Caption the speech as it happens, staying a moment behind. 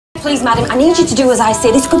Please, madam, I need you to do as I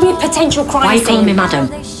say. This could be a potential crime scene. Why are you calling me madam?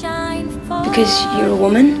 Because you're a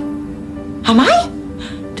woman. Am I?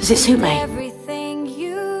 Does it suit me? Everything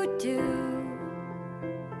you do.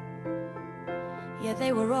 Yeah,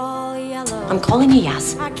 they were all yellow. I'm calling you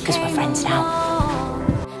Yaz, because we're friends now.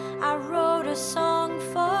 I wrote a song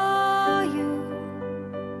for you.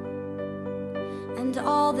 And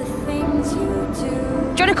all the things you do.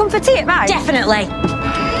 Do you want to come for tea at mine? Definitely.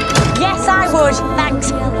 Yes, I would.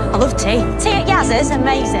 Thanks. I love tea. Tea at Yaz's,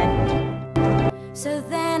 amazing. So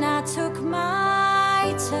then I took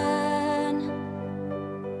my turn.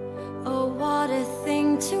 Oh, what a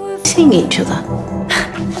thing to have Seeing each other?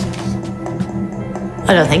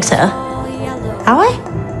 I don't think so. all yellow. Are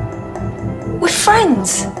we? We're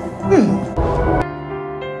friends.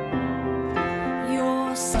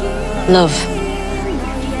 Your skin, Love,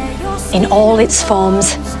 yeah, your skin. in all its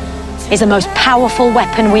forms, is the most powerful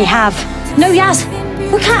weapon we have. No Yaz.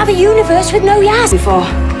 We can't have a universe with no Yaz. Before,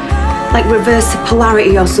 like reverse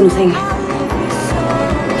polarity or something.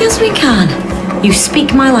 Yes, we can. You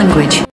speak my language.